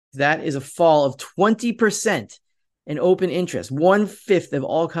That is a fall of 20% in open interest. 1/5 of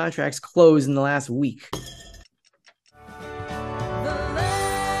all contracts closed in the last week.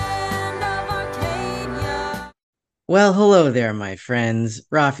 Well, hello there, my friends.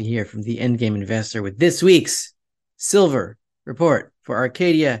 Rafi here from the Endgame Investor with this week's Silver Report for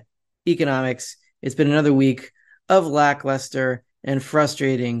Arcadia Economics. It's been another week of lackluster and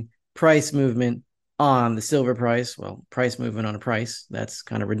frustrating price movement on the silver price. Well, price movement on a price. That's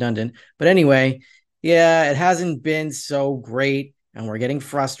kind of redundant. But anyway, yeah, it hasn't been so great, and we're getting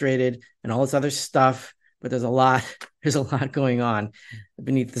frustrated and all this other stuff. But there's a lot going on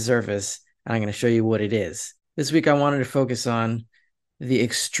beneath the surface, and I'm going to show you what it is. This week, I wanted to focus on the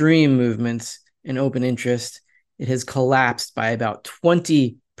extreme movements in open interest. It has collapsed by about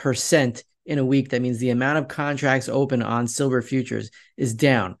 20% in a week. That means the amount of contracts open on silver futures is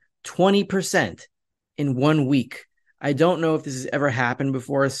down 20% in 1 week. I don't know if this has ever happened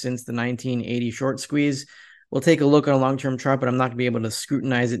before since the 1980 short squeeze. We'll take a look at a long-term chart, but I'm not going to be able to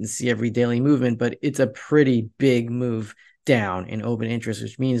scrutinize it and see every daily movement, but it's a pretty big move down in open interest,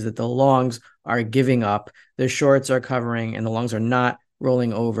 which means that the longs are giving up, the shorts are covering, and the longs are not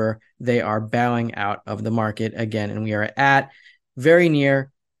rolling over. They are bowing out of the market again, and we are at very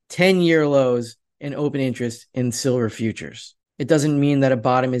near 10-year lows in open interest in silver futures. It doesn't mean that a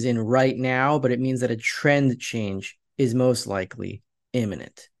bottom is in right now, but it means that a trend change is most likely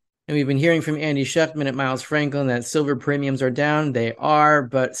imminent. And we've been hearing from Andy Shechtman at Miles Franklin that silver premiums are down. They are,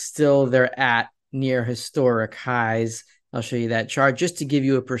 but still they're at near historic highs. I'll show you that chart just to give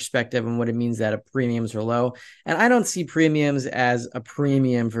you a perspective on what it means that premiums are low. And I don't see premiums as a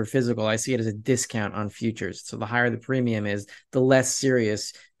premium for physical. I see it as a discount on futures. So the higher the premium is, the less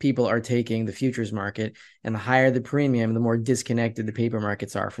serious people are taking the futures market. And the higher the premium, the more disconnected the paper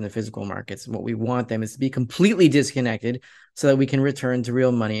markets are from the physical markets. And what we want them is to be completely disconnected so that we can return to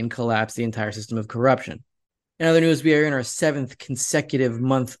real money and collapse the entire system of corruption. In other news, we are in our 7th consecutive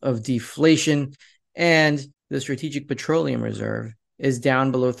month of deflation, and the Strategic Petroleum Reserve is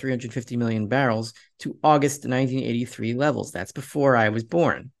down below 350 million barrels to August 1983 levels. That's before I was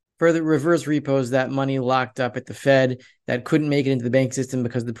born. Further reverse repos, that money locked up at the Fed that couldn't make it into the bank system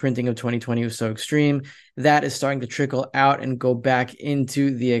because the printing of 2020 was so extreme, that is starting to trickle out and go back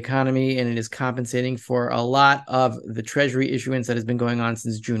into the economy, and it is compensating for a lot of the Treasury issuance that has been going on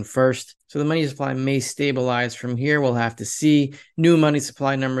since June 1st. So the money supply may stabilize from here. We'll have to see. New money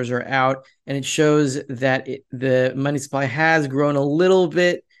supply numbers are out, and it shows that the money supply has grown a little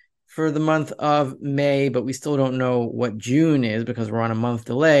bit for the month of May, but we still don't know what June is because we're on a month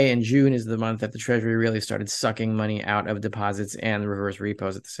delay, and June is the month that the Treasury really started sucking money out of deposits and the reverse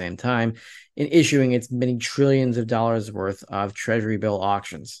repos at the same time in issuing its many trillions of dollars worth of Treasury bill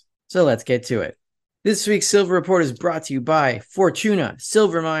auctions. So let's get to it. This week's Silver Report is brought to you by Fortuna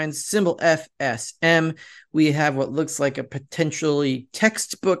Silver Mines, symbol FSM. We have what looks like a potentially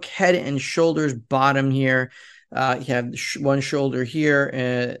textbook head and shoulders bottom here. You have one shoulder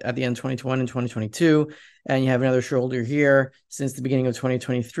here at the end of 2021 and 2022, and you have another shoulder here since the beginning of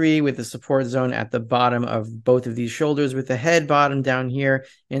 2023 with the support zone at the bottom of both of these shoulders with the head bottom down here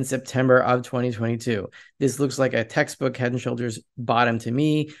in September of 2022. This looks like a textbook head and shoulders bottom to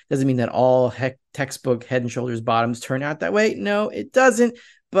me. Doesn't mean that all textbook head and shoulders bottoms turn out that way. No, it doesn't.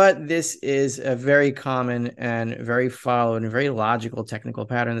 But this is a very common and very followed and very logical technical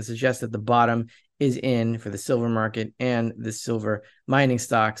pattern that suggests that the bottom is in for the silver market and the silver mining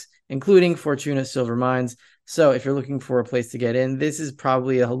stocks, including Fortuna Silver Mines. So if you're looking for a place to get in, this is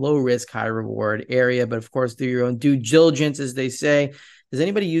probably a low risk, high reward area. But of course, do your own due diligence, as they say. Does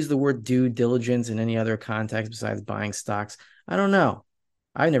anybody use the word due diligence in any other context besides buying stocks? I don't know.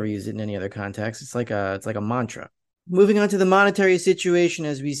 I've never used it in any other context. It's like a mantra. Moving on to the monetary situation,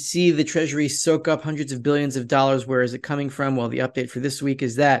 as we see the Treasury soak up hundreds of billions of dollars. Where is it coming from? Well, the update for this week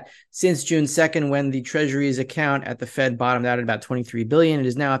is that since June 2nd, when the Treasury's account at the Fed bottomed out at about 23 billion, it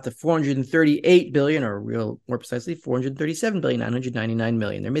is now up to 438 billion, or more precisely, 437,999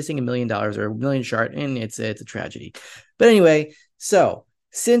 million. They're missing $1 million or a million short, and it's a tragedy. But anyway, so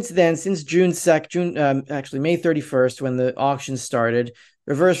since then, since May 31st, when the auction started,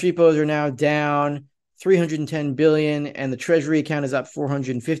 reverse repos are now down 310 billion, and the Treasury account is up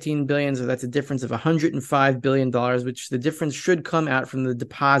 415 billion. So that's a difference of $105 billion, which the difference should come out from the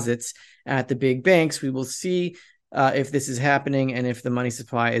deposits at the big banks. We will see if this is happening and if the money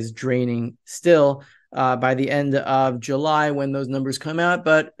supply is draining still by the end of July when those numbers come out.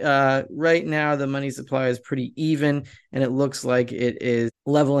 But right now, the money supply is pretty even, and it looks like it is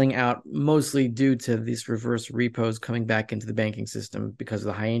leveling out, mostly due to these reverse repos coming back into the banking system because of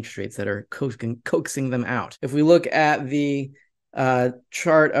the high interest rates that are coaxing them out. If we look at the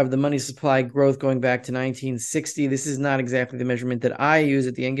chart of the money supply growth going back to 1960. This is not exactly the measurement that I use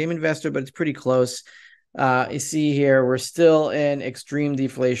at the Endgame Investor, but it's pretty close. You see here, we're still in extreme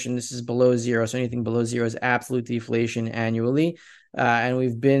deflation. This is below zero. So anything below zero is absolute deflation annually. And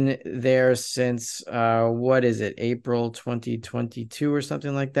we've been there since, what is it, April 2022 or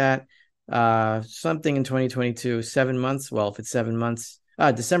something like that. Something in 2022, 7 months. Well, if it's 7 months,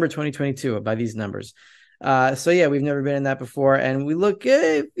 December 2022 by these numbers. So yeah, we've never been in that before. And we look,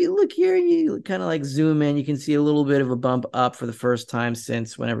 if you look here, you kind of like zoom in, you can see a little bit of a bump up for the first time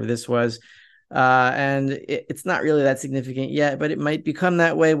since whenever this was. And it's not really that significant yet, but it might become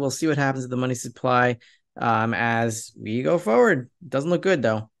that way. We'll see what happens with the money supply as we go forward. Doesn't look good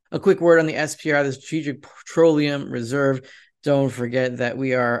though. A quick word on the SPR, the Strategic Petroleum Reserve. Don't forget that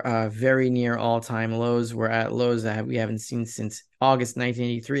we are very near all-time lows. We're at lows that we haven't seen since August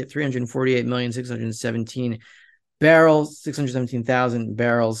 1983 at 348,617 barrels, 617,000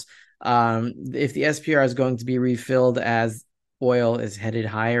 barrels. If the SPR is going to be refilled as oil is headed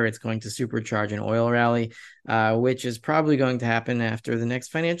higher, it's going to supercharge an oil rally, which is probably going to happen after the next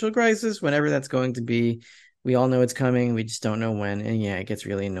financial crisis, whenever that's going to be. We all know it's coming. We just don't know when. And yeah, it gets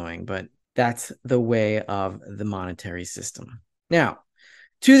really annoying, but that's the way of the monetary system. Now,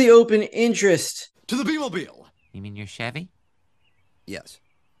 to the open interest. To the Beagle. You mean your Chevy? Yes.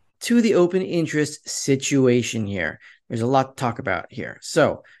 To the open interest situation here. There's a lot to talk about here.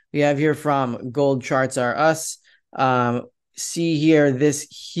 So we have here from Gold Charts Are Us. See here this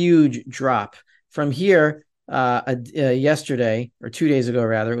huge drop from here yesterday, or 2 days ago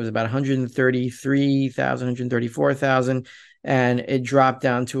rather. It was about 133,000, 134,000, and it dropped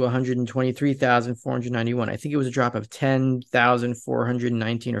down to 123,491. I think it was a drop of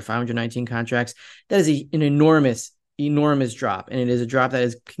 10,419 or 519 contracts. That is an enormous drop, and it is a drop that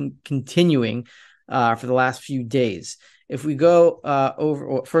is continuing for the last few days. If we go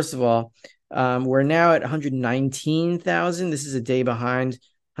over, first of all, we're now at 119,000. This is a day behind.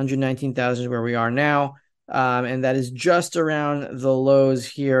 119,000 is where we are now. And that is just around the lows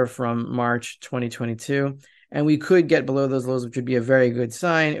here from March 2022. And we could get below those lows, which would be a very good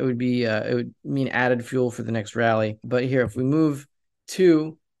sign. It would mean added fuel for the next rally. But here, if we move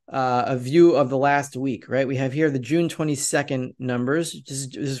to a view of the last week, right? We have here the June 22nd numbers. This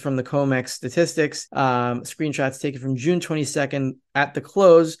is from the COMEX statistics. Screenshots taken from June 22nd at the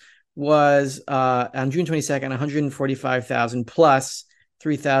close was on June 22nd, 145,000 plus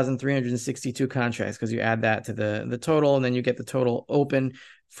 3,362 contracts, because you add that to the total, and then you get the total open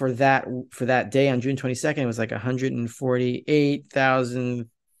for that day on June 22nd. It was like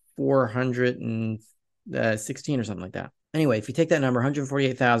 148,416 or something like that. Anyway, if you take that number,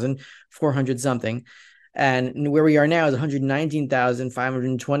 148,400 something, and where we are now is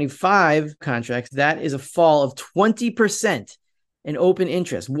 119,525 contracts, that is a fall of 20% in open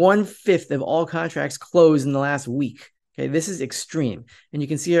interest. 1/5 of all contracts closed in the last week. Okay, this is extreme, and you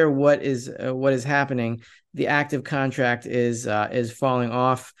can see here what is happening. The active contract is falling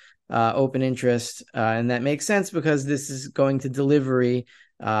off open interest, and that makes sense because this is going to delivery.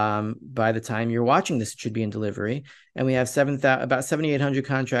 By the time you're watching this, it should be in delivery, and we have about 7,800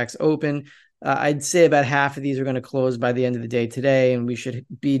 contracts open. I'd say about half of these are going to close by the end of the day today, and we should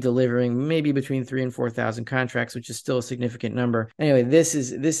be delivering maybe between 3,000 and 4,000 contracts, which is still a significant number. Anyway, this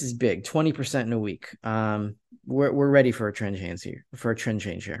is big, 20% in a week. We're ready for a trend change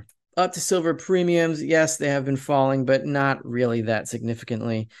here. Up to silver premiums, yes, they have been falling, but not really that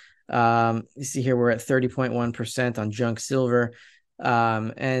significantly. You see here we're at 30.1% on junk silver.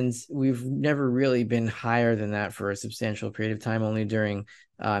 And we've never really been higher than that for a substantial period of time, only during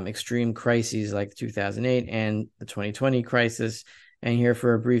extreme crises like 2008 and the 2020 crisis, and here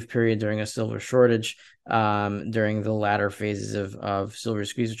for a brief period during a silver shortage during the latter phases of silver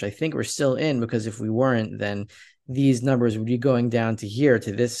squeeze, which I think we're still in, because if we weren't, then these numbers would be going down to here,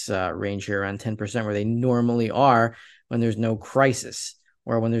 to this range here around 10%, where they normally are when there's no crisis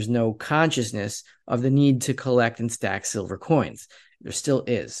or when there's no consciousness of the need to collect and stack silver coins. There still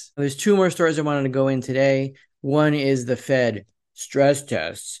is. There's two more stories I wanted to go in today. One is the Fed stress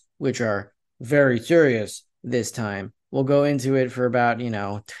tests, which are very serious this time. We'll go into it for about,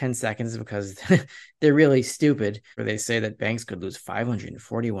 10 seconds because they're really stupid. Where they say that banks could lose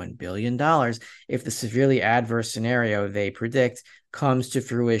 $541 billion if the severely adverse scenario they predict comes to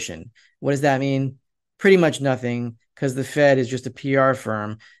fruition. What does that mean? Pretty much nothing, because the Fed is just a PR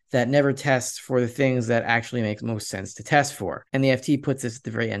firm that never tests for the things that actually make most sense to test for. And the FT puts this at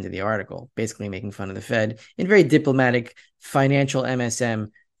the very end of the article, basically making fun of the Fed in very diplomatic financial MSM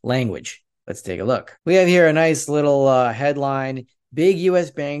language. Let's take a look. We have here a nice little headline. Big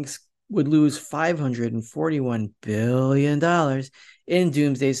U.S. banks would lose $541 billion in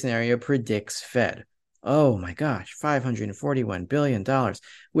doomsday scenario, predicts Fed. Oh my gosh, $541 billion.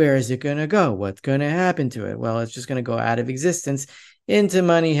 Where is it going to go? What's going to happen to it? Well, it's just going to go out of existence into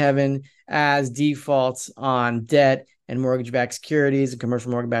money heaven as defaults on debt and mortgage-backed securities and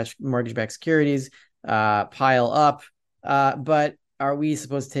commercial mortgage-backed securities pile up. But are we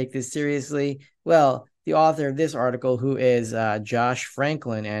supposed to take this seriously? Well, the author of this article, who is Josh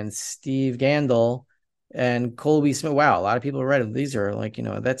Franklin and Steve Gandel and Colby Smith. Wow, a lot of people read it. These are like,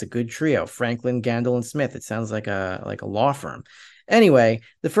 that's a good trio. Franklin, Gandel, and Smith. It sounds like a law firm. Anyway,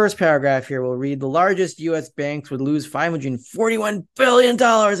 the first paragraph here will read: the largest U.S. banks would lose $541 billion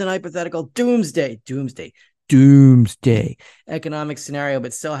in hypothetical doomsday economic scenario,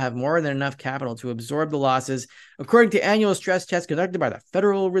 but still have more than enough capital to absorb the losses, according to annual stress tests conducted by the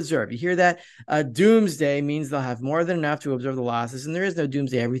Federal Reserve. You hear that? Doomsday means they'll have more than enough to absorb the losses, and there is no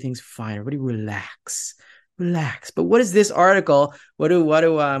doomsday. Everything's fine. Everybody relax. But what is this article? What do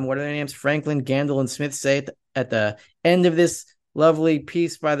their names? Franklin, Gandel, and Smith say at the end of this lovely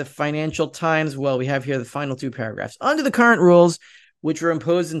piece by the Financial Times? Well, we have here the final two paragraphs. Under the current rules, which were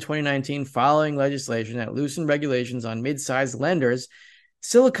imposed in 2019 following legislation that loosened regulations on mid-sized lenders,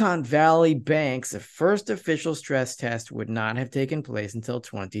 Silicon Valley Bank's first official stress test would not have taken place until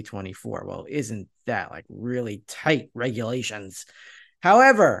 2024. Well, isn't that like really tight regulations?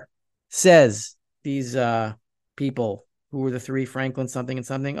 However, says these people who were the three, Franklin something and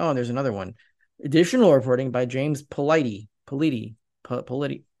something. Oh, there's another one. Additional reporting by James Politi,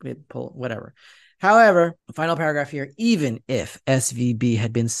 whatever. However, final paragraph here: even if SVB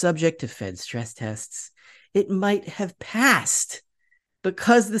had been subject to Fed stress tests, it might have passed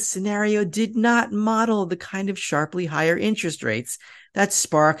because the scenario did not model the kind of sharply higher interest rates that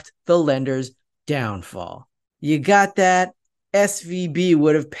sparked the lender's downfall. You got that? SVB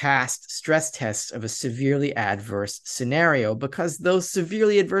would have passed stress tests of a severely adverse scenario because those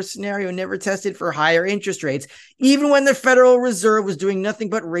severely adverse scenario never tested for higher interest rates. Even when the Federal Reserve was doing nothing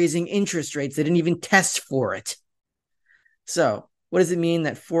but raising interest rates, they didn't even test for it. So what does it mean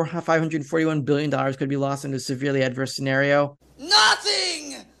that $541 billion could be lost in a severely adverse scenario?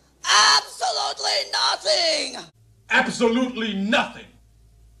 Nothing! Absolutely nothing! Absolutely nothing,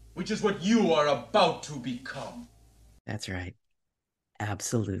 which is what you are about to become. That's right.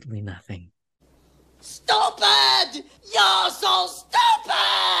 Absolutely nothing. Stupid! You're so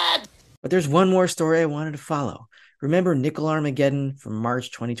stupid! But there's one more story I wanted to follow. Remember Nickel Armageddon from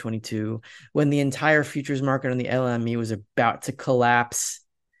March 2022, when the entire futures market on the LME was about to collapse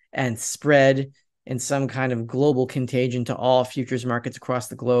and spread in some kind of global contagion to all futures markets across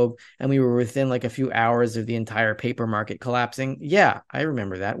the globe, and we were within like a few hours of the entire paper market collapsing? Yeah, I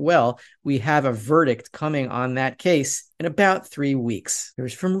remember that. Well, we have a verdict coming on that case in about 3 weeks.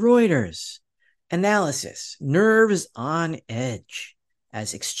 Here's from Reuters. Analysis: nerves on edge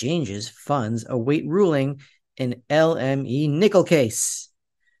as exchanges funds await ruling in LME nickel case,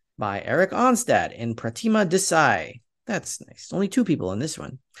 by Eric Onstad and Pratima Desai. That's nice. Only two people in this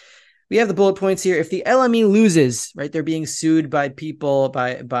one. We have the bullet points here. If the LME loses, right, they're being sued by people,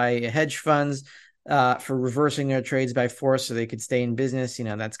 by hedge funds for reversing their trades by force so they could stay in business.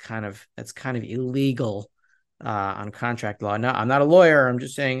 That's kind of illegal on contract law. No, I'm not a lawyer. I'm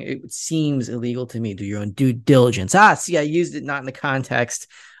just saying it seems illegal to me. Do your own due diligence. See, I used it not in the context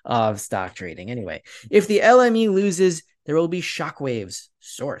of stock trading. Anyway, if the LME loses, there will be shockwaves.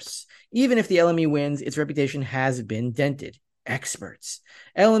 Source: even if the LME wins, its reputation has been dented. Experts: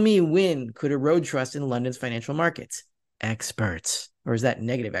 LME win could erode trust in London's financial markets. Experts. Or is that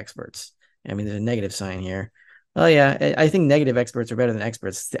negative experts? I mean, there's a negative sign here. Oh, yeah, I think negative experts are better than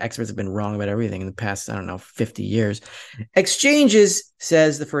experts. The experts have been wrong about everything in the past, 50 years. Exchanges,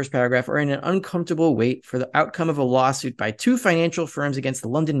 says the first paragraph, are in an uncomfortable wait for the outcome of a lawsuit by two financial firms against the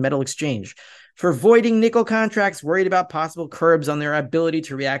London Metal Exchange for voiding nickel contracts, worried about possible curbs on their ability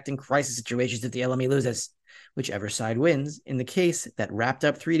to react in crisis situations if the LME loses. Whichever side wins in the case that wrapped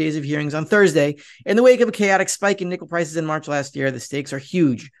up 3 days of hearings on Thursday. In the wake of a chaotic spike in nickel prices in March last year, the stakes are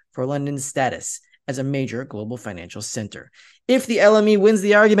huge for London's status as a major global financial center. If the LME wins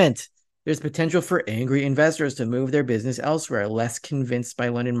the argument, there's potential for angry investors to move their business elsewhere, less convinced by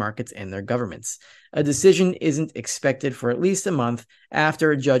London markets and their governments. A decision isn't expected for at least a month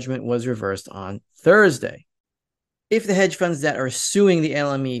after a judgment was reversed on Thursday. If the hedge funds that are suing the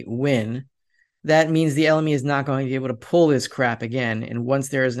LME win, that means the LME is not going to be able to pull this crap again. And once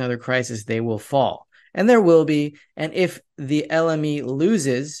there is another crisis, they will fall. And there will be. And if the LME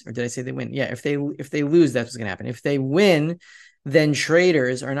loses, or did I say they win? Yeah, if they lose, that's what's going to happen. If they win, then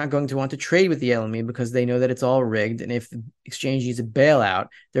traders are not going to want to trade with the LME because they know that it's all rigged. And if the exchange needs a bailout,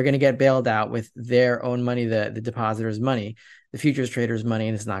 they're going to get bailed out with their own money, the depositor's money, the futures trader's money,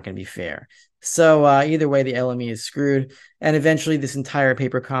 and it's not going to be fair. So either way, the LME is screwed. And eventually this entire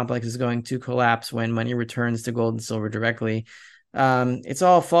paper complex is going to collapse when money returns to gold and silver directly. It's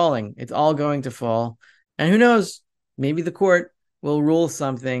all falling. It's all going to fall. And who knows, maybe the court will rule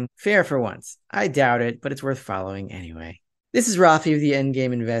something fair for once. I doubt it, but it's worth following anyway. This is Rafi of the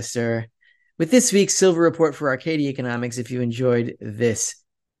Endgame Investor with this week's Silver Report for Arcadia Economics. If you enjoyed this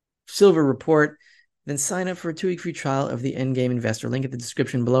Silver Report, then sign up for a 2-week free trial of the Endgame Investor. Link in the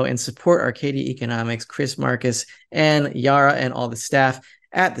description below, and support Arcadia Economics, Chris, Marcus, and Yara, and all the staff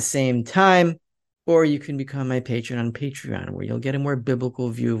at the same time. Or you can become my patron on Patreon, where you'll get a more biblical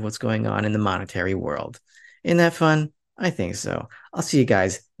view of what's going on in the monetary world. Isn't that fun? I think so. I'll see you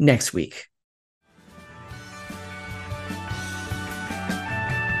guys next week.